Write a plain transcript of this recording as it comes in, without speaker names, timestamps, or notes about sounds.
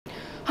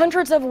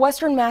Hundreds of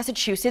Western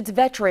Massachusetts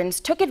veterans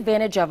took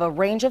advantage of a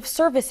range of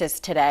services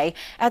today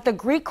at the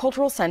Greek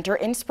Cultural Center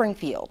in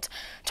Springfield.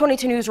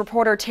 22 News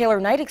reporter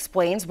Taylor Knight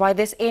explains why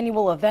this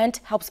annual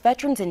event helps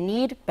veterans in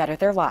need better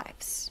their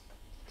lives.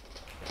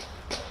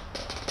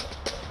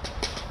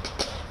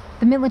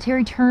 The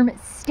military term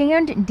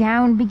 "stand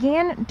down"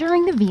 began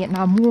during the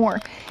Vietnam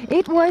War.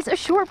 It was a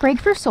short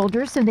break for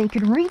soldiers so they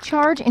could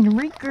recharge and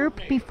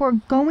regroup before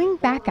going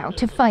back out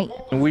to fight.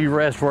 We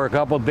rest for a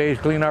couple of days,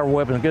 clean our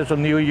weapons, get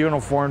some new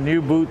uniform,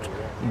 new boots,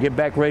 and get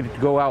back ready to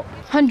go out.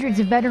 Hundreds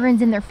of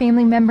veterans and their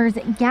family members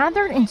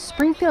gathered in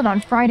Springfield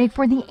on Friday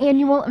for the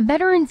annual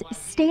Veterans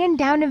Stand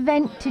Down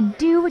event to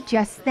do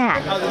just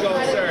that. How's it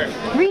going,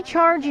 sir?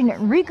 Recharge and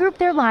regroup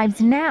their lives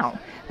now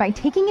by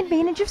taking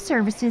advantage of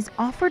services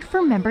offered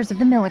for members of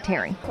the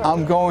military.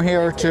 I'm going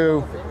here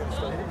to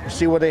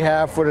see what they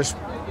have for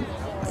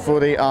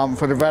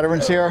the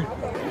veterans here.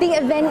 The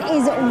event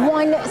is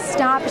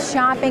one-stop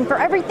shopping for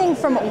everything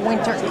from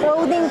winter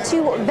clothing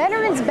to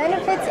veterans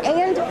benefits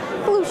and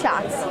flu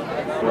shots.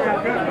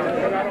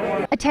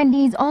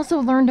 Attendees also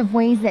learned of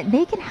ways that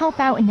they can help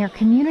out in their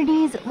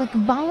communities, like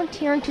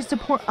volunteering to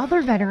support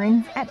other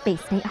veterans at Bay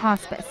State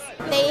Hospice.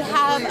 They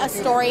have a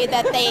story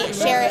that they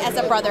share as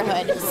a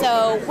brotherhood.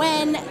 So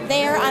when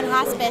they're on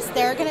hospice,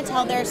 they're going to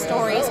tell their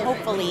stories,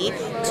 hopefully,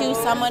 to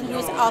someone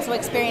who's also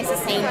experienced the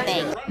same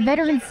thing.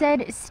 Veterans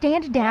said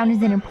Stand Down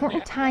is an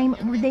important time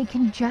where they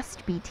can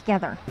just be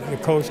together. The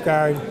Coast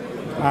Guard,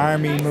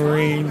 Army,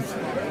 Marines,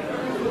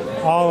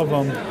 all of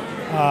them.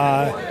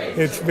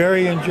 It's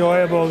very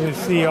enjoyable to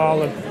see all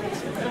the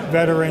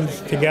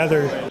veterans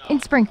together. In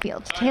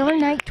Springfield, Taylor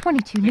Knight,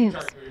 22 News.